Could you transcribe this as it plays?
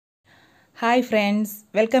Hi friends,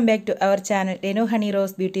 welcome back to our channel Honey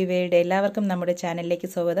Rose Beauty World. എല്ലാവർക്കും നമ്മുടെ ചാനലിലേക്ക്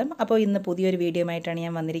സ്വാഗതം. അപ്പോൾ ഇന്ന് പുതിയൊരു വീഡിയോ ആയിട്ടാണ്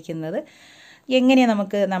ഞാൻ വന്നിരിക്കുന്നത്. എങ്ങനെ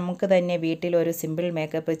നമുക്ക് തന്നെ വീട്ടിൽ ഒരു സിമ്പിൾ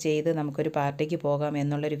മേക്കപ്പ് ചെയ്ത് നമുക്കൊരു പാർട്ടിക്ക് പോകാം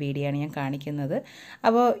എന്നുള്ളൊരു വീഡിയോ ആണ് ഞാൻ കാണിക്കുന്നത്.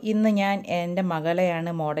 അപ്പോൾ ഇന്ന് ഞാൻ എൻ്റെ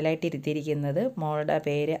മകളെയാണ് മോഡലായിട്ട് ഇരുത്തിയിരിക്കുന്നത്. മോളുടെ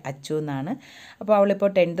പേര് അച്ചു എന്നാണ്. അപ്പോൾ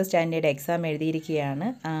അവളിപ്പോൾ 10th സ്റ്റാൻഡേർഡ് എക്സാം എഴുതിയിരിക്കുകയാണ്.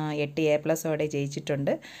 8 A+ഓടെ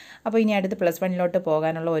ജയിച്ചിട്ടുണ്ട്. അപ്പോൾ ഇനി അടുത്ത് +1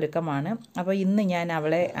 പോകാനുള്ള ഒരുക്കമാണ്. അപ്പോൾ ഇന്ന് ഞാൻ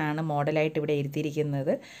അവളെ ആണ് മോഡലായിട്ട് ഇവിടെ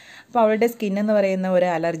ഇരുത്തിയിരിക്കുന്നത്. അപ്പോൾ അവളുടെ സ്കിന്നെന്ന് പറയുന്ന ഒരു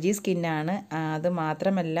അലർജി സ്കിന്നാണ്. അത്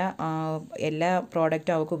മാത്രമല്ല എല്ലാ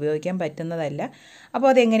പ്രോഡക്റ്റും അവൾക്ക് ഉപയോഗിക്കാൻ പറ്റുന്നതല്ല. അപ്പോൾ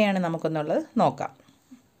അതെങ്ങനെയാണ് നമുക്കൊന്നുള്ളത് നോക്കാം.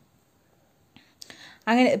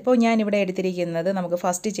 അങ്ങനെ ഇപ്പോൾ ഞാനിവിടെ എടുത്തിരിക്കുന്നത് നമുക്ക്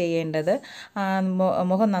ഫസ്റ്റ് ചെയ്യേണ്ടത്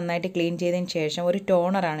മുഖം നന്നായിട്ട് ക്ലീൻ ചെയ്തതിന് ശേഷം ഒരു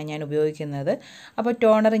ടോണറാണ് ഞാൻ ഉപയോഗിക്കുന്നത്. അപ്പോൾ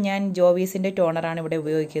ടോണർ ഞാൻ ജോവീസിൻ്റെ ടോണറാണ് ഇവിടെ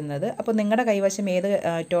ഉപയോഗിക്കുന്നത്. അപ്പോൾ നിങ്ങളുടെ കൈവശം ഏത്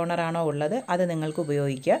ടോണറാണോ ഉള്ളത് അത് നിങ്ങൾക്ക്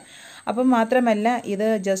ഉപയോഗിക്കുക. അപ്പം മാത്രമല്ല ഇത്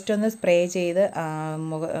ജസ്റ്റ് ഒന്ന് സ്പ്രേ ചെയ്ത്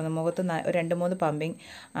മുഖത്ത് 2-3 പമ്പിങ്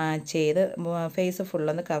ചെയ്ത് ഫേസ്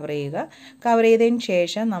ഫുള്ളൊന്ന് കവർ ചെയ്യുക. കവർ ചെയ്തതിന്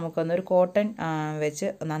ശേഷം നമുക്കൊന്നൊരു കോട്ടൺ വെച്ച്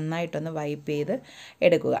നന്നായിട്ടൊന്ന് വൈപ്പ് ചെയ്ത്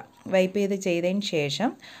എടുക്കുക. വൈപ്പ് ചെയ്തതിന് ശേഷം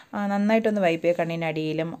നന്നായിട്ടൊന്ന് വൈപ്പ് ചെയ്യുക.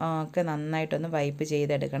 കണ്ണിനടിയിലും ഒക്കെ നന്നായിട്ടൊന്ന് വൈപ്പ്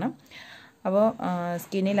ചെയ്തെടുക്കണം. അപ്പോൾ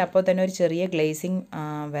സ്കിന്നിൽ അപ്പോൾ തന്നെ ഒരു ചെറിയ ഗ്ലേസിങ്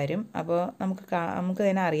വരും. അപ്പോൾ നമുക്ക്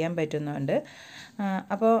തന്നെ അറിയാൻ പറ്റുന്നുണ്ട്.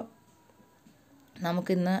 അപ്പോൾ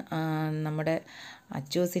നമുക്കിന്ന് നമ്മുടെ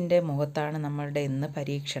അച്ചൂസിൻ്റെ മുഖത്താണ് നമ്മളുടെ ഇന്ന്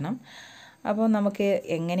പരീക്ഷണം. അപ്പോൾ നമുക്ക്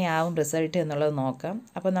എങ്ങനെയാവും റിസൾട്ട് എന്നുള്ളത് നോക്കാം.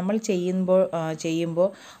 അപ്പോൾ നമ്മൾ ചെയ്യുമ്പോൾ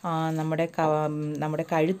നമ്മുടെ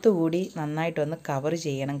കഴുത്ത് കൂടി നന്നായിട്ടൊന്ന് കവർ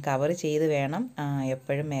ചെയ്യണം. കവർ ചെയ്ത് വേണം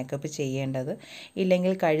എപ്പോഴും മേക്കപ്പ് ചെയ്യേണ്ടത്.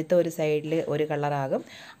 ഇല്ലെങ്കിൽ കഴുത്ത് ഒരു സൈഡിൽ ഒരു കളറാകും,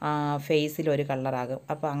 ഫേസിൽ ഒരു കളറാകും.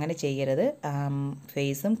 അപ്പോൾ അങ്ങനെ ചെയ്യരുത്.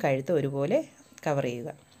 ഫേസും കഴുത്തും ഒരുപോലെ കവർ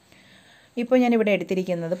ചെയ്യുക. ഇപ്പോൾ ഞാനിവിടെ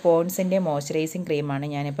എടുത്തിരിക്കുന്നത് പോൺസിൻ്റെ മോയ്സ്ചറൈസിങ് ക്രീമാണ്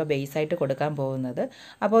ഞാനിപ്പോൾ ബേസായിട്ട് കൊടുക്കാൻ പോകുന്നത്.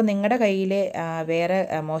 അപ്പോൾ നിങ്ങളുടെ കയ്യിൽ വേറെ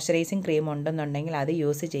മോയ്സ്ചറൈസിങ് ക്രീം ഉണ്ടെന്നുണ്ടെങ്കിൽ അത്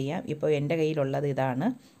യൂസ് ചെയ്യാം. ഇപ്പോൾ എൻ്റെ കയ്യിലുള്ളത് ഇതാണ്.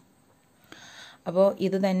 അപ്പോൾ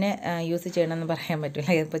ഇത് തന്നെ യൂസ് ചെയ്യണമെന്ന് പറയാൻ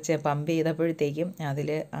പറ്റില്ല. ഇപ്പോൾ പമ്പ് ചെയ്തപ്പോഴത്തേക്കും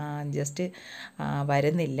അതിൽ ജസ്റ്റ്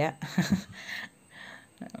വരുന്നില്ല.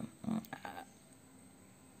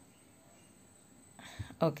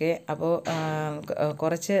 ഓക്കെ, അപ്പോൾ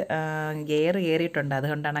കുറച്ച് ഗെയർ കയറിയിട്ടുണ്ട്,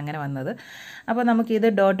 അതുകൊണ്ടാണ് അങ്ങനെ വന്നത്. അപ്പോൾ നമുക്കിത്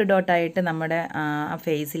ഡോട്ടായിട്ട് നമ്മുടെ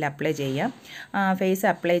ഫേസിൽ അപ്ലൈ ചെയ്യാം. ഫേസ്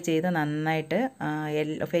അപ്ലൈ ചെയ്ത് നന്നായിട്ട്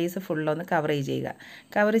ഫേസ് ഫുള്ളൊന്ന് കവർ ചെയ്യുക.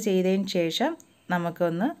 കവർ ചെയ്തതിന് ശേഷം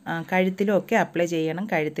നമുക്കൊന്ന് കഴുത്തിലും ഒക്കെ അപ്ലൈ ചെയ്യണം.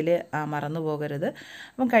 കഴുത്തിൽ മറന്നു പോകരുത്.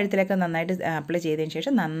 അപ്പം കഴുത്തിലൊക്കെ നന്നായിട്ട് അപ്ലൈ ചെയ്തതിന്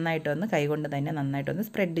ശേഷം നന്നായിട്ടൊന്ന് കൈകൊണ്ട് തന്നെ നന്നായിട്ടൊന്ന്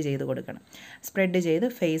സ്പ്രെഡ് ചെയ്ത് കൊടുക്കണം. സ്പ്രെഡ് ചെയ്ത്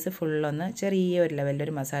ഫേസ് ഫുള്ളൊന്ന് ചെറിയൊരു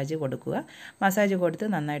ലെവലിലൊരു മസാജ് കൊടുക്കുക. മസാജ് കൊടുത്ത്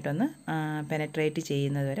നന്നായിട്ടൊന്ന് പെനട്രേറ്റ്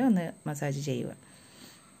ചെയ്യുന്നത് വരെ ഒന്ന് മസാജ് ചെയ്യുക.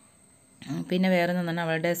 പിന്നെ വേറെ ഒന്നും പറഞ്ഞാൽ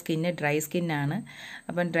അവളുടെ സ്കിന്ന് ഡ്രൈ സ്കിന്നാണ്.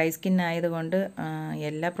 അപ്പം ഡ്രൈ സ്കിൻ ആയതുകൊണ്ട്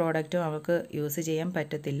എല്ലാ പ്രോഡക്റ്റും അവൾക്ക് യൂസ് ചെയ്യാൻ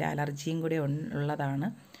പറ്റത്തില്ല. അലർജിയും കൂടി ഉള്ളതാണ്.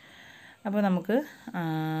 അപ്പോൾ നമുക്ക്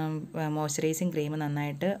മോയ്സ്ചറൈസിങ് ക്രീം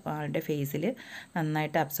നന്നായിട്ട് അവളുടെ ഫേസിൽ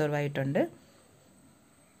നന്നായിട്ട് അബ്സോർവ് ആയിട്ടുണ്ട്.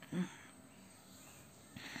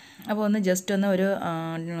 അപ്പോൾ ഒന്ന് ജസ്റ്റ് ഒന്ന് ഒരു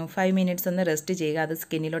 5 മിനിറ്റ്സ് ഒന്ന് റെസ്റ്റ് ചെയ്യുക. അത്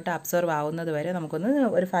സ്കിന്നിലോട്ട് അബ്സോർവ് ആവുന്നത് വരെ നമുക്കൊന്ന്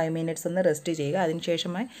ഒരു 5 മിനിറ്റ്സ് ഒന്ന് റെസ്റ്റ് ചെയ്യുക. അതിന്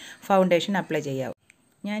ശേഷമായി ഫൗണ്ടേഷൻ അപ്ലൈ ചെയ്യാവും.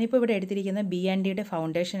 ഞാനിപ്പോൾ ഇവിടെ എടുത്തിരിക്കുന്നത് B&Dയുടെ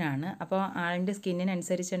ഫൗണ്ടേഷനാണ്. അപ്പോൾ ആളിൻ്റെ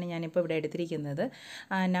സ്കിന്നിനനുസരിച്ചാണ് ഞാനിപ്പോൾ ഇവിടെ എടുത്തിരിക്കുന്നത്.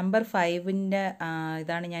 നമ്പർ 5ൻ്റെ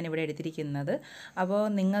ഇതാണ് ഞാനിവിടെ എടുത്തിരിക്കുന്നത്. അപ്പോൾ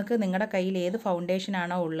നിങ്ങൾക്ക് നിങ്ങളുടെ കയ്യിൽ ഏത്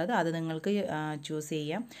ഫൗണ്ടേഷനാണോ ഉള്ളത് അത് നിങ്ങൾക്ക് ചൂസ്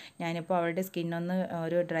ചെയ്യാം. ഞാനിപ്പോൾ അവളുടെ സ്കിന്നൊന്ന്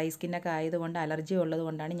ഒരു ഡ്രൈ സ്കിന്നൊക്കെ ആയതുകൊണ്ട് അലർജി ഉള്ളത്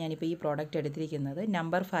കൊണ്ടാണ് ഞാനിപ്പോൾ ഈ പ്രോഡക്റ്റ് എടുത്തിരിക്കുന്നത്.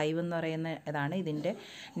 നമ്പർ 5 എന്ന് പറയുന്ന ഇതാണ് ഇതിൻ്റെ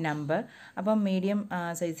നമ്പർ. അപ്പം മീഡിയം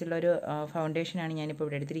സൈസിലുള്ളൊരു ഫൗണ്ടേഷനാണ് ഞാനിപ്പോൾ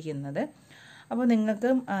ഇവിടെ എടുത്തിരിക്കുന്നത്. അപ്പോൾ നിങ്ങൾക്ക്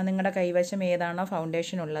നിങ്ങളുടെ കൈവശം ഏതാണോ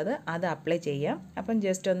ഫൗണ്ടേഷൻ ഉള്ളത് അത് അപ്ലൈ ചെയ്യാം. അപ്പം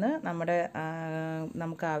ജസ്റ്റ് ഒന്ന്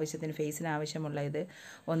നമുക്ക് ആവശ്യത്തിന് ഫേസിന് ആവശ്യമുള്ള ഇത്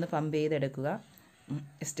ഒന്ന് പമ്പ് ചെയ്തെടുക്കുക.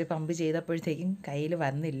 ജസ്റ്റ് പമ്പ് ചെയ്തപ്പോഴത്തേക്കും കയ്യിൽ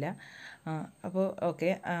വന്നില്ല. അപ്പോൾ ഓക്കെ,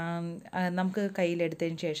 നമുക്ക്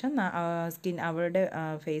കയ്യിലെടുത്തതിന് ശേഷം അവളുടെ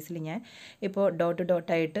ഫേസിൽ ഞാൻ ഇപ്പോൾ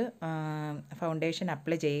ഡോട്ടായിട്ട് ഫൗണ്ടേഷൻ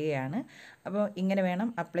അപ്ലൈ ചെയ്യുകയാണ്. അപ്പോൾ ഇങ്ങനെ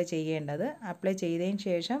വേണം അപ്ലൈ ചെയ്യേണ്ടത്. അപ്ലൈ ചെയ്തതിന്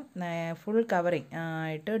ശേഷം ഫുൾ കവറിങ്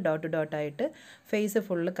ആയിട്ട് ഡോട്ടായിട്ട് ഫേസ്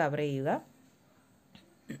ഫുള്ള് കവർ ചെയ്യുക.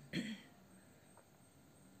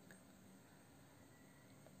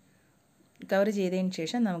 കവർ ചെയ്തതിന്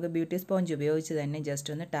ശേഷം നമുക്ക് ബ്യൂട്ടി സ്പോഞ്ച് ഉപയോഗിച്ച് തന്നെ ജസ്റ്റ്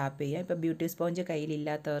ഒന്ന് ടാപ്പ് ചെയ്യാം. ഇപ്പോൾ ബ്യൂട്ടി സ്പോഞ്ച്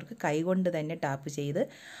കയ്യിലില്ലാത്തവർക്ക് കൈകൊണ്ട് തന്നെ ടാപ്പ് ചെയ്ത്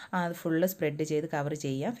അത് ഫുള്ള് സ്പ്രെഡ് ചെയ്ത് കവർ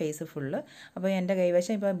ചെയ്യാം ഫേസ് ഫുള്ള്. അപ്പോൾ എൻ്റെ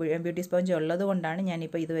കൈവശം ഇപ്പോൾ ബ്യൂട്ടി സ്പോഞ്ച് ഉള്ളത് കൊണ്ടാണ്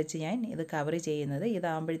ഞാനിപ്പോൾ ഇത് വെച്ച് ഇത് കവർ ചെയ്യുന്നത്.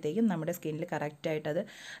 ഇതാകുമ്പോഴത്തേക്കും നമ്മുടെ സ്കിന്നിൽ കറക്റ്റായിട്ടത്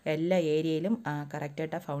എല്ലാ ഏരിയയിലും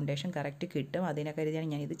കറക്റ്റായിട്ട് ആ ഫൗണ്ടേഷൻ കറക്റ്റ് കിട്ടും. അതിനെ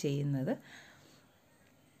കരുതിയാണ് ഞാനിത് ചെയ്യുന്നത്.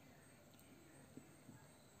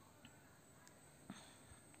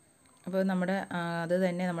 അപ്പോൾ അത്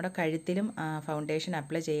തന്നെ നമ്മുടെ കഴുത്തിലും ഫൗണ്ടേഷൻ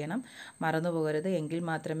അപ്ലൈ ചെയ്യണം, മറന്നു പോകരുത്. എങ്കിൽ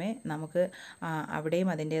മാത്രമേ നമുക്ക് അവിടെയും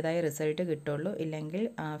അതിൻ്റേതായ റിസൾട്ട് കിട്ടുള്ളൂ. ഇല്ലെങ്കിൽ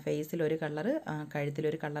ഫേസിലൊരു കളറ്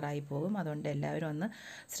കഴുത്തിലൊരു കളറായി പോകും. അതുകൊണ്ട് എല്ലാവരും ഒന്ന്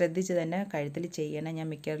ശ്രദ്ധിച്ച് തന്നെ കഴുത്തിൽ ചെയ്യണം. ഞാൻ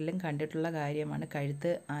മിക്കവരിലും കണ്ടിട്ടുള്ള കാര്യമാണ്.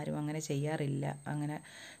 കഴുത്ത് ആരും അങ്ങനെ ചെയ്യാറില്ല, അങ്ങനെ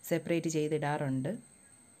സെപ്പറേറ്റ് ചെയ്തിടാറുണ്ട്.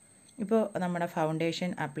 ഇപ്പോൾ നമ്മുടെ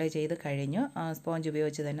ഫൗണ്ടേഷൻ അപ്ലൈ ചെയ്ത് കഴിഞ്ഞു. സ്പോഞ്ച്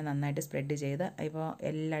ഉപയോഗിച്ച് തന്നെ നന്നായിട്ട് സ്പ്രെഡ് ചെയ്ത് ഇപ്പോൾ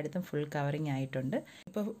എല്ലായിടത്തും ഫുൾ കവറിങ് ആയിട്ടുണ്ട്.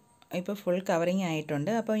 ഇപ്പോൾ ഫുൾ കവറിങ്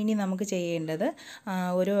ആയിട്ടുണ്ട്. അപ്പോൾ ഇനി നമുക്ക് ചെയ്യേണ്ടത്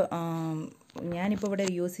ഞാനിപ്പോൾ ഇവിടെ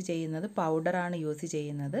യൂസ് ചെയ്യുന്നത് പൗഡറാണ് യൂസ്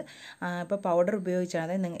ചെയ്യുന്നത്. ഇപ്പോൾ പൗഡർ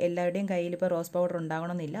ഉപയോഗിച്ചാണ് എല്ലാവരുടെയും കയ്യിൽ ഇപ്പോൾ റോസ് പൗഡർ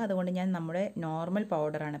ഉണ്ടാകണമെന്നില്ല. അതുകൊണ്ട് ഞാൻ നമ്മുടെ നോർമൽ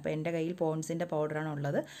പൗഡറാണ്, ഇപ്പോൾ എൻ്റെ കയ്യിൽ പോൺസിൻ്റെ പൗഡറാണ്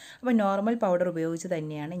ഉള്ളത്. അപ്പോൾ നോർമൽ പൗഡർ ഉപയോഗിച്ച്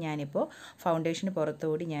തന്നെയാണ് ഞാനിപ്പോൾ ഫൗണ്ടേഷന്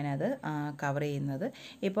പുറത്തുകൂടി ഞാനത് കവർ ചെയ്യുന്നത്.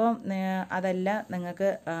 ഇപ്പോൾ അതല്ല നിങ്ങൾക്ക്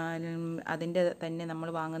അതിൻ്റെ തന്നെ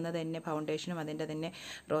നമ്മൾ വാങ്ങുന്നത് തന്നെ ഫൗണ്ടേഷനും അതിൻ്റെ തന്നെ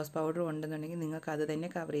റോസ് പൗഡറും ഉണ്ടെന്നുണ്ടെങ്കിൽ നിങ്ങൾക്ക് അത് തന്നെ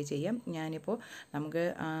കവർ ചെയ്യാം. ഞാനിപ്പോൾ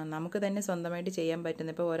നമുക്ക് തന്നെ സ്വന്തമായിട്ട് ചെയ്യാൻ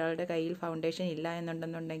പറ്റുന്ന, ഇപ്പോൾ ഒരാളുടെ കയ്യിൽ ഫൗണ്ടേഷൻ ഇല്ല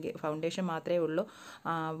എന്നുണ്ടെന്നുണ്ടെങ്കിൽ, ഫൗണ്ടേഷൻ മാത്രമേ ഉള്ളൂ,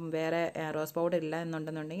 വേറെ റോസ് പൗഡർ ഇല്ല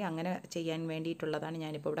എന്നുണ്ടെന്നുണ്ടെങ്കിൽ അങ്ങനെ ചെയ്യാൻ വേണ്ടിയിട്ടുള്ളതാണ്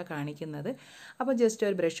ഞാനിപ്പോൾ ഇവിടെ കാണിക്കുന്നത്. അപ്പോൾ ജസ്റ്റ്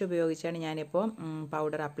ഒരു ബ്രഷ് ഉപയോഗിച്ചാണ് ഞാനിപ്പോൾ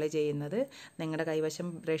പൗഡർ അപ്ലൈ ചെയ്യുന്നത്. നിങ്ങളുടെ കൈവശം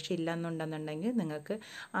ബ്രഷ് ഇല്ല എന്നുണ്ടെന്നുണ്ടെങ്കിൽ നിങ്ങൾക്ക്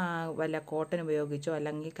വല്ല കോട്ടൺ ഉപയോഗിച്ചോ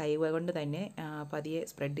അല്ലെങ്കിൽ കൈ കൊണ്ട് തന്നെ പതിയെ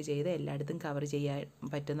സ്പ്രെഡ് ചെയ്ത് എല്ലായിടത്തും കവർ ചെയ്യാൻ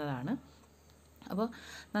പറ്റുന്നതാണ്. അപ്പോൾ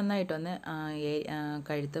നന്നായിട്ടൊന്ന്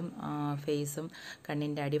കഴുത്തും ഫേസും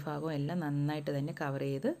കണ്ണിൻ്റെ അടിഭാഗവും എല്ലാം നന്നായിട്ട് തന്നെ കവർ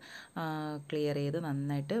ചെയ്ത് ക്ലിയർ ചെയ്ത്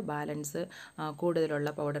നന്നായിട്ട് ബാലൻസ്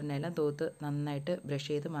കൂടുതലുള്ള പൗഡറിനെല്ലാം തൂത്ത് നന്നായിട്ട്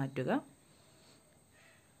ബ്രഷ് ചെയ്ത് മാറ്റുക.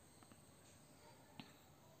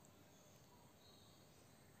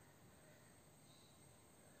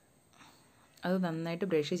 അത് നന്നായിട്ട്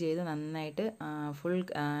ബ്രഷ് ചെയ്ത് നന്നായിട്ട് ഫുൾ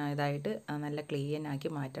ഇതായിട്ട് നല്ല ക്ലീൻ ആക്കി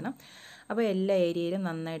മാറ്റണം. അപ്പോൾ എല്ലാ ഏരിയയിലും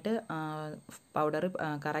നന്നായിട്ട് പൗഡർ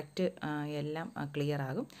കറക്റ്റ് എല്ലാം ക്ലിയർ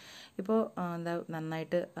ആകും. ഇപ്പോൾ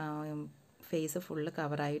നന്നായിട്ട് ഫേസ് ഫുള്ള്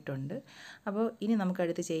കവറായിട്ടുണ്ട്. അപ്പോൾ ഇനി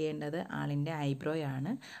നമുക്കടുത്ത് ചെയ്യേണ്ടത് ആളിൻ്റെ ഐബ്രോ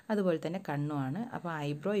ആണ്, അതുപോലെ തന്നെ കണ്ണുമാണ്. അപ്പോൾ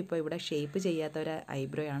ഐബ്രോ ഇപ്പോൾ ഇവിടെ ഷേപ്പ് ചെയ്യാത്തൊരു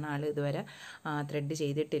ഐബ്രോ ആണ്, ആൾ ഇതുവരെ ത്രെഡ്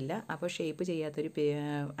ചെയ്തിട്ടില്ല. അപ്പോൾ ഷേപ്പ് ചെയ്യാത്തൊരു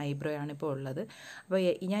ഐബ്രോ ആണ് ഇപ്പോൾ ഉള്ളത്. അപ്പോൾ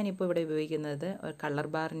ഞാനിപ്പോൾ ഇവിടെ ഉപയോഗിക്കുന്നത് കളർ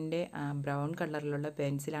ബാറിൻ്റെ ബ്രൗൺ കളറിലുള്ള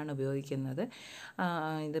പെൻസിലാണ് ഉപയോഗിക്കുന്നത്.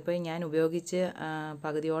 ഇതിപ്പോൾ ഞാൻ ഉപയോഗിച്ച്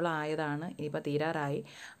പകുതിയോളം ആയതാണ്, ഇനിയിപ്പോൾ തീരാറായി.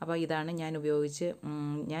 അപ്പോൾ ഇതാണ്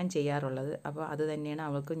ഞാൻ ചെയ്യാറുള്ളത്. അപ്പോൾ അത് തന്നെയാണ്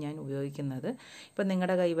അവൾക്കും ഞാൻ ഉപയോഗിക്കുന്നത്. ഇപ്പം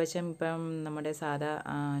നിങ്ങളുടെ കൈവശം ഇപ്പം നമ്മുടെ സാധാ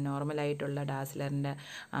നോർമലായിട്ടുള്ള ഡാസ്ലറിൻ്റെ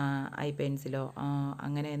ഐ പെൻസിലോ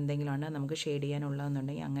അങ്ങനെ എന്തെങ്കിലുമാണ് നമുക്ക് ഷെയ്ഡ്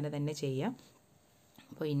ചെയ്യാനുള്ളതെന്നുണ്ടെങ്കിൽ അങ്ങനെ തന്നെ ചെയ്യാം.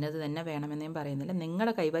 അപ്പോൾ ഇന്നത് തന്നെ വേണമെന്ന് ഞാൻ പറയുന്നില്ല,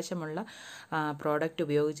 നിങ്ങളുടെ കൈവശമുള്ള പ്രോഡക്റ്റ്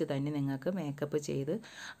ഉപയോഗിച്ച് തന്നെ നിങ്ങൾക്ക് മേക്കപ്പ് ചെയ്ത്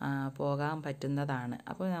പോകാൻ പറ്റുന്നതാണ്.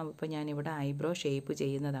 അപ്പോൾ ഞാനിവിടെ ഐബ്രോ ഷേപ്പ്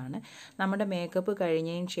ചെയ്യുന്നതാണ്. നമ്മുടെ മേക്കപ്പ്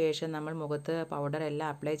കഴിഞ്ഞതിന് ശേഷം നമ്മൾ മുഖത്ത് പൗഡറെല്ലാം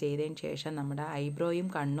അപ്ലൈ ചെയ്തതിന് ശേഷം നമ്മുടെ ഐബ്രോയും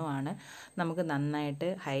കണ്ണുമാണ് നമുക്ക് നന്നായിട്ട്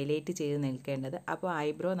ഹൈലൈറ്റ് ചെയ്ത് നിൽക്കേണ്ടത്. അപ്പോൾ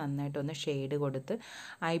ഐബ്രോ നന്നായിട്ടൊന്ന് ഷെയ്ഡ് കൊടുത്ത്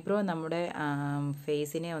ഐബ്രോ നമ്മുടെ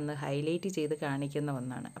ഫേസിനെ ഒന്ന് ഹൈലൈറ്റ് ചെയ്ത് കാണിക്കുന്ന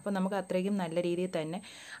ഒന്നാണ്. അപ്പോൾ നമുക്ക് അത്രയ്ക്കും നല്ല രീതിയിൽ തന്നെ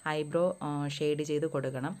ഐബ്രോ ഷെയ്ഡ് ചെയ്ത് കൊടുക്കണം.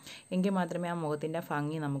 എങ്കിൽ മാത്രമേ ആ മുഖത്തിൻ്റെ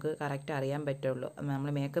ഭംഗി നമുക്ക് കറക്റ്റ് അറിയാൻ പറ്റുള്ളൂ. നമ്മൾ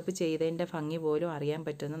മേക്കപ്പ് ചെയ്തതിൻ്റെ ഭംഗി പോലും അറിയാൻ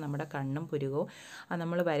പറ്റുന്ന നമ്മുടെ കണ്ണും പുരുകവും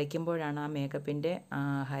നമ്മൾ വരയ്ക്കുമ്പോഴാണ് ആ മേക്കപ്പിൻ്റെ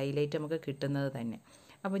ഹൈലൈറ്റ് നമുക്ക് കിട്ടുന്നത് തന്നെ.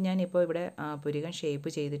 അപ്പോൾ ഞാനിപ്പോൾ ഇവിടെ പുരുകൻ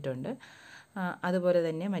ഷേപ്പ് ചെയ്തിട്ടുണ്ട്. അതുപോലെ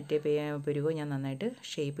തന്നെ മറ്റേ പുരുകവും ഞാൻ നന്നായിട്ട്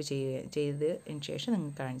ഷേപ്പ് ചെയ്തതിന് ശേഷം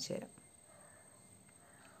നിങ്ങൾക്ക് കാണിച്ചു തരാം.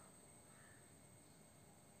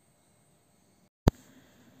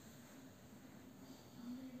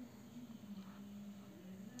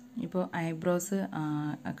 ഇപ്പോൾ ഐബ്രോസ്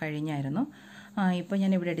കഴിഞ്ഞായിരുന്നു. ഇപ്പോൾ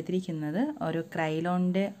ഞാനിവിടെ എടുത്തിരിക്കുന്നത് ഒരു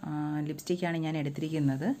ക്രൈലോണിൻ്റെ ലിപ്സ്റ്റിക്കാണ് ഞാൻ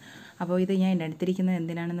എടുത്തിരിക്കുന്നത്. അപ്പോൾ ഇത് ഞാൻ എടുത്തിരിക്കുന്നത്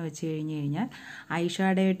എന്തിനാണെന്ന് വെച്ച് കഴിഞ്ഞാൽ ഐ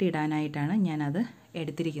ഷാഡോയിട്ട് ഇടാനായിട്ടാണ് ഞാനത്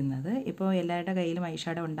എടുത്തിരിക്കുന്നത്. ഇപ്പോൾ എല്ലാവരുടെ കയ്യിലും ഐ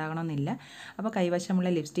ഷാഡോ ഉണ്ടാകണമെന്നില്ല. അപ്പോൾ കൈവശമുള്ള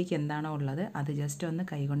ലിപ്സ്റ്റിക്ക് എന്താണോ ഉള്ളത് അത് ജസ്റ്റ് ഒന്ന്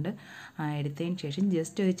കൈകൊണ്ട് എടുത്തതിന് ശേഷം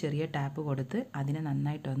ജസ്റ്റ് ഒരു ചെറിയ ടാപ്പ് കൊടുത്ത് അതിനെ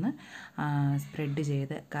നന്നായിട്ടൊന്ന് സ്പ്രെഡ്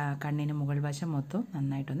ചെയ്ത് കണ്ണിന് മുകൾ വശം മൊത്തം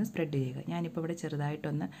നന്നായിട്ടൊന്ന് സ്പ്രെഡ് ചെയ്യുക. ഞാനിപ്പോൾ ഇവിടെ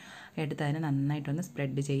ചെറുതായിട്ടൊന്ന് എടുത്ത് അതിനെ നന്നായിട്ടൊന്ന്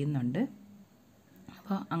സ്പ്രെഡ് ചെയ്യുന്നുണ്ട്.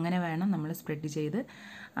 അപ്പോൾ അങ്ങനെ വേണം നമ്മൾ സ്പ്രെഡ് ചെയ്ത്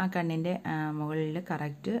ആ കണ്ണിൻ്റെ മുകളിൽ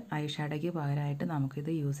കറക്റ്റ് ഐ ഷാഡോയ്ക്ക് പകരമായിട്ട്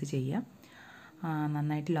നമുക്കിത് യൂസ് ചെയ്യാം.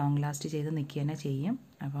 നന്നായിട്ട് ലോങ് ലാസ്റ്റ് ചെയ്ത് നിൽക്കുക തന്നെ ചെയ്യും.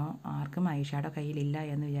 അപ്പോൾ ആർക്കും ഐ ഷാഡോ കയ്യിലില്ല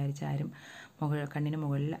എന്ന് വിചാരിച്ച് ആരും കണ്ണിന്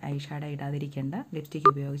മുകളിൽ ഐ ഷാഡോ ഇടാതിരിക്കേണ്ട. ലിപ്സ്റ്റിക്ക്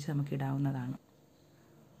ഉപയോഗിച്ച് നമുക്ക് ഇടാവുന്നതാണ്.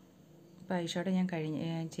 ഇപ്പോൾ ഐ ഷാഡോ ഞാൻ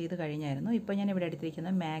ചെയ്ത് കഴിഞ്ഞായിരുന്നു. ഇപ്പോൾ ഞാൻ ഇവിടെ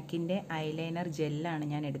എടുത്തിരിക്കുന്നത് മാക്കിൻ്റെ ഐലൈനർ ജെല്ലാണ്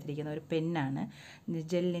ഞാൻ എടുത്തിരിക്കുന്നത്. ഒരു പെന്നാണ്,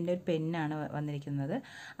 ജെല്ലിൻ്റെ ഒരു പെന്നാണ് വന്നിരിക്കുന്നത്.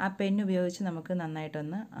 ആ പെൻ ഉപയോഗിച്ച് നമുക്ക്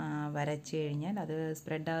നന്നായിട്ടൊന്ന് വരച്ച് കഴിഞ്ഞാൽ അത്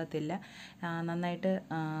സ്പ്രെഡ് ആകത്തില്ല, നന്നായിട്ട്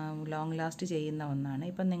ലോങ് ലാസ്റ്റ് ചെയ്യുന്ന ഒന്നാണ്.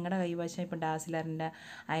 ഇപ്പം നിങ്ങളുടെ കൈവശം ഇപ്പോൾ ഡാസിലറിൻ്റെ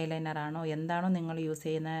ഐലൈനറാണോ എന്താണോ നിങ്ങൾ യൂസ്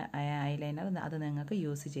ചെയ്യുന്ന ഐലൈനർ, അത് നിങ്ങൾക്ക്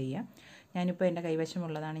യൂസ് ചെയ്യാം. ഞാനിപ്പോൾ എൻ്റെ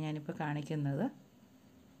കൈവശമുള്ളതാണ് ഞാനിപ്പോൾ കാണിക്കുന്നത്.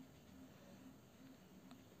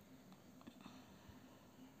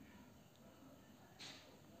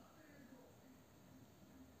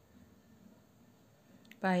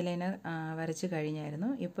 ഇപ്പോൾ ഐലൈനർ വരച്ച് കഴിഞ്ഞായിരുന്നു.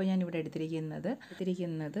 ഇപ്പോൾ ഞാൻ ഇവിടെ എടുത്തിരിക്കുന്നത്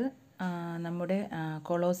നമ്മുടെ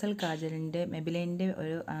കൊളോസൽ കാജലിൻ്റെ മെബിലൈൻ്റെ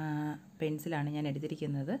ഒരു പെൻസിലാണ് ഞാൻ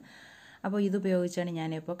എടുത്തിരിക്കുന്നത്. അപ്പോൾ ഇതുപയോഗിച്ചാണ്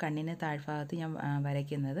ഞാനിപ്പോൾ കണ്ണിന് താഴ്ഭാഗത്ത് ഞാൻ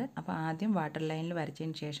വരയ്ക്കുന്നത്. അപ്പോൾ ആദ്യം വാട്ടർ ലൈനിൽ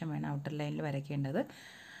വരച്ചതിന് ശേഷം വേണം ഔട്ടർ ലൈനിൽ വരയ്ക്കേണ്ടത്.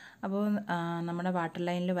 അപ്പോൾ നമ്മുടെ വാട്ടർ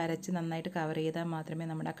ലൈനിൽ വരച്ച് നന്നായിട്ട് കവർ ചെയ്താൽ മാത്രമേ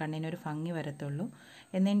നമ്മുടെ കണ്ണിനൊരു ഭംഗി വരത്തുള്ളൂ.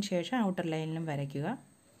 എന്നതിന് ശേഷം ഔട്ടർ ലൈനിലും വരയ്ക്കുക.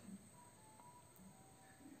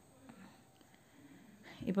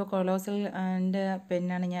 ഇപ്പോൾ കൊളോസലിൻ്റെ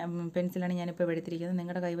പെൻസിലാണ് ഞാനിപ്പോൾ എടുത്തിരിക്കുന്നത്.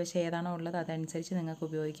 നിങ്ങളുടെ കൈവശം ഏതാണോ ഉള്ളത് അതനുസരിച്ച് നിങ്ങൾക്ക്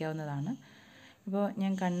ഉപയോഗിക്കാവുന്നതാണ്. ഇപ്പോൾ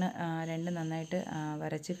ഞാൻ കണ്ണ് രണ്ടും നന്നായിട്ട്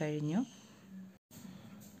വരച്ച് കഴിഞ്ഞു.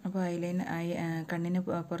 അപ്പോൾ കണ്ണിന്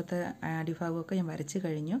പുറത്ത് അടിഭാഗമൊക്കെ ഞാൻ വരച്ച്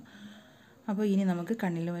കഴിഞ്ഞു. അപ്പോൾ ഇനി നമുക്ക്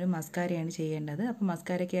കണ്ണിലും ഒരു മസ്കാരയാണ് ചെയ്യേണ്ടത്. അപ്പോൾ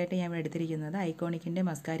മസ്കാരയ്ക്കായിട്ട് ഞാൻ എടുത്തിരിക്കുന്നത് ഐക്കോണിക്കിൻ്റെ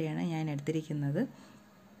മസ്കാരയാണ് ഞാൻ എടുത്തിരിക്കുന്നത്.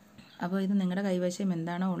 അപ്പോൾ ഇത് നിങ്ങളുടെ കൈവശം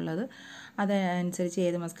എന്താണോ ഉള്ളത് അതനുസരിച്ച്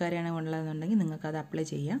ഏത് മസ്കാരയാണ് ഉള്ളതെന്നുണ്ടെങ്കിൽ നിങ്ങൾക്കത് അപ്ലൈ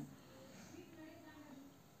ചെയ്യാം.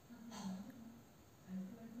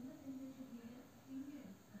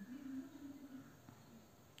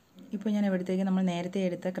 ഇപ്പോൾ ഞാൻ ഇവിടത്തേക്ക് നമ്മൾ നേരത്തെ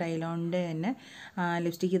എടുത്ത ക്രൈലോണിൻ്റെ തന്നെ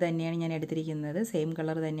ലിപ്സ്റ്റിക്ക് തന്നെയാണ് ഞാൻ എടുത്തിരിക്കുന്നത്. സെയിം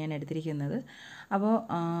കളർ തന്നെയാണ് എടുത്തിരിക്കുന്നത്. അപ്പോൾ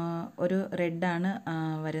ഒരു റെഡാണ്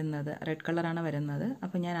വരുന്നത്, റെഡ് കളറാണ് വരുന്നത്.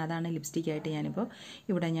 അപ്പോൾ ഞാൻ അതാണ് ലിപ്സ്റ്റിക്കായിട്ട് ഞാനിപ്പോൾ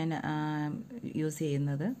ഇവിടെ ഞാൻ യൂസ്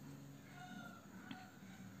ചെയ്യുന്നത്.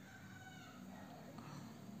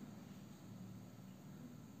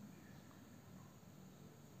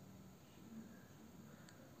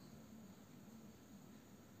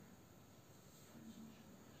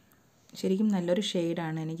 ശരിക്കും നല്ലൊരു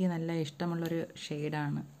ഷെയ്ഡാണ്, എനിക്ക് നല്ല ഇഷ്ടമുള്ളൊരു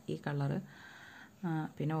ഷെയ്ഡാണ് ഈ കളറ്.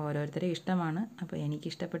 പിന്നെ ഓരോരുത്തരുടെ ഇഷ്ടമാണ്. അപ്പോൾ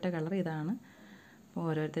എനിക്കിഷ്ടപ്പെട്ട കളർ ഇതാണ്. അപ്പോൾ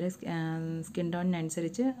ഓരോരുത്തരുടെ സ്കിൻ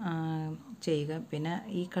ടോണിനനുസരിച്ച് ചെയ്യുക. പിന്നെ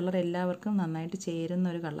ഈ കളർ എല്ലാവർക്കും നന്നായിട്ട്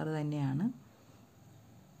ചേരുന്ന ഒരു കളർ തന്നെയാണ്.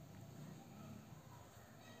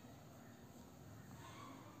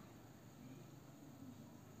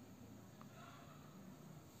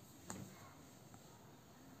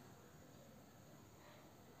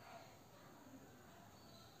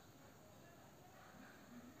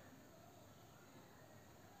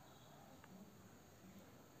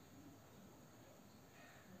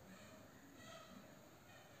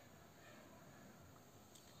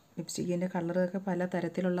 ലിപ്സ്റ്റിക്കിൻ്റെ കളറൊക്കെ പല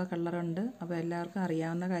തരത്തിലുള്ള കളറുണ്ട്. അപ്പോൾ എല്ലാവർക്കും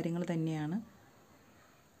അറിയാവുന്ന കാര്യങ്ങൾ തന്നെയാണ്.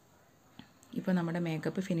 ഇപ്പോൾ നമ്മുടെ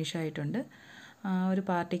മേക്കപ്പ് ഫിനിഷ് ആയിട്ടുണ്ട്. ഒരു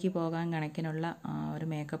പാർട്ടിക്ക് പോകാൻ കണക്കിനുള്ള ഒരു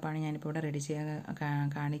മേക്കപ്പാണ് ഞാനിപ്പോൾ ഇവിടെ റെഡി ചെയ്യാൻ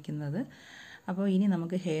കാണിക്കുന്നത്. അപ്പോൾ ഇനി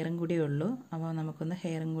നമുക്ക് ഹെയറും കൂടിയേ ഉള്ളൂ. അപ്പോൾ നമുക്കൊന്ന്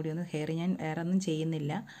ഹെയറും കൂടി ഹെയർ ഞാൻ വേറെ ഒന്നും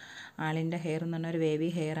ചെയ്യുന്നില്ല. ആളിൻ്റെ ഹെയർ എന്ന് പറഞ്ഞാൽ ഒരു വേവി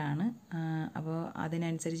ഹെയറാണ്. അപ്പോൾ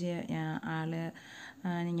അതിനനുസരിച്ച്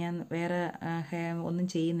ഞാൻ വേറെ ഒന്നും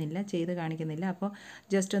ചെയ്ത് കാണിക്കുന്നില്ല. അപ്പോൾ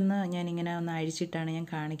ജസ്റ്റ് ഒന്ന് ഞാനിങ്ങനെ ഒന്ന് അഴിച്ചിട്ടാണ് ഞാൻ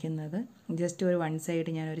കാണിക്കുന്നത്. ജസ്റ്റ് ഒരു വൺ സൈഡ്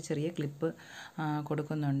ഞാനൊരു ചെറിയ ക്ലിപ്പ്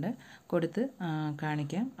കൊടുത്ത്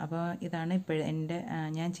കാണിക്കാം. അപ്പോൾ ഇതാണ് എൻ്റെ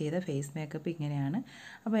ഞാൻ ചെയ്ത ഫേസ് മേക്കപ്പ് ഇങ്ങനെയാണ്.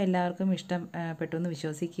 അപ്പോൾ എല്ലാവർക്കും ഇഷ്ടപ്പെട്ടു എന്ന്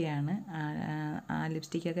വിശ്വസിക്കുകയാണ്. ആ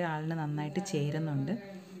ലിപ്സ്റ്റിക്കൊക്കെ ആളിന് നന്നായിട്ട് ചേരുന്നുണ്ട്.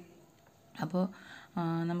 അപ്പോൾ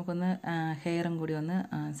നമുക്കൊന്ന് ഹെയറും കൂടി ഒന്ന്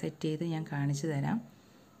സെറ്റ് ചെയ്ത് ഞാൻ കാണിച്ചു തരാം.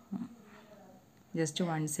 ജസ്റ്റ്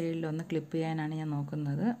വൺ സൈഡിലൊന്ന് ക്ലിപ്പ് ചെയ്യാനാണ് ഞാൻ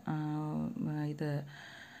നോക്കുന്നത്. ഇത്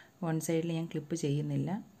വൺ സൈഡിൽ ഞാൻ ക്ലിപ്പ്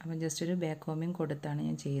ചെയ്യുന്നില്ല. അപ്പം ജസ്റ്റ് ഒരു ബാക്ക് കോമിങ് കൊടുത്താണ്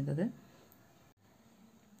ഞാൻ ചെയ്തത്.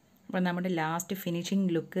 അപ്പോൾ നമ്മുടെ ലാസ്റ്റ്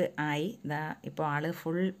ഫിനിഷിംഗ് ലുക്ക് ആയി. ഇപ്പോൾ ആൾ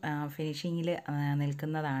ഫുൾ ഫിനിഷിങ്ങിൽ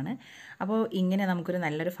നിൽക്കുന്നതാണ്. അപ്പോൾ ഇങ്ങനെ നമുക്കൊരു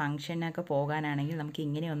നല്ലൊരു ഫങ്ഷനൊക്കെ പോകാനാണെങ്കിൽ നമുക്ക്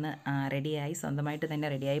ഇങ്ങനെ ഒന്ന് റെഡിയായി സ്വന്തമായിട്ട് തന്നെ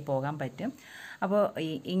റെഡിയായി പോകാൻ പറ്റും. അപ്പോൾ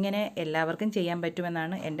ഇങ്ങനെ എല്ലാവർക്കും ചെയ്യാൻ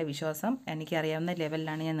പറ്റുമെന്നാണ് എൻ്റെ വിശ്വാസം. എനിക്കറിയാവുന്ന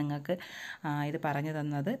ലെവലിലാണ് ഞാൻ നിങ്ങൾക്ക് ഇത് പറഞ്ഞു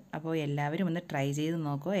തന്നത്. അപ്പോൾ എല്ലാവരും ഒന്ന് ട്രൈ ചെയ്ത്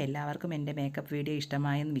നോക്കുക. എല്ലാവർക്കും എൻ്റെ മേക്കപ്പ് വീഡിയോ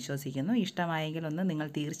ഇഷ്ടമായെന്ന് വിശ്വസിക്കുന്നു. ഇഷ്ടമായെങ്കിൽ ഒന്ന് നിങ്ങൾ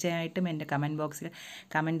തീർച്ചയായിട്ടും എൻ്റെ കമൻറ്റ് ബോക്സിൽ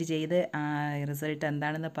കമൻറ്റ് ചെയ്ത് റിസൾട്ട്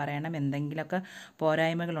എന്താണെന്ന് പറയണം. എന്തെങ്കിലുമൊക്കെ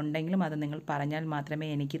പോരായ്മകളുണ്ടെങ്കിലും അത് നിങ്ങൾ പറഞ്ഞാൽ മാത്രമേ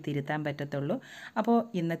എനിക്ക് തിരുത്താൻ പറ്റത്തുള്ളൂ. അപ്പോൾ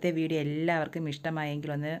ഇന്നത്തെ വീഡിയോ എല്ലാവർക്കും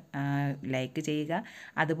ഇഷ്ടമായെങ്കിൽ ഒന്ന് ലൈക്ക് ചെയ്യുക.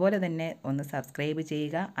 അതുപോലെ തന്നെ ഒന്ന് സബ്സ്ക്രൈബ്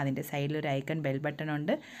ചെയ്യുക. അതിൻ്റെ സൈഡിലൊരു ഐക്കൺ ബെൽ ബട്ടൺ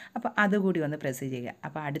ഉണ്ട്. അപ്പോൾ അതുകൂടി ഒന്ന് പ്രസ് ചെയ്യുക.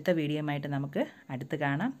 അപ്പോൾ അടുത്ത വീഡിയോയുമായിട്ട് നമുക്ക് അടുത്ത്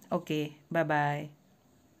കാണാം. Okay, by.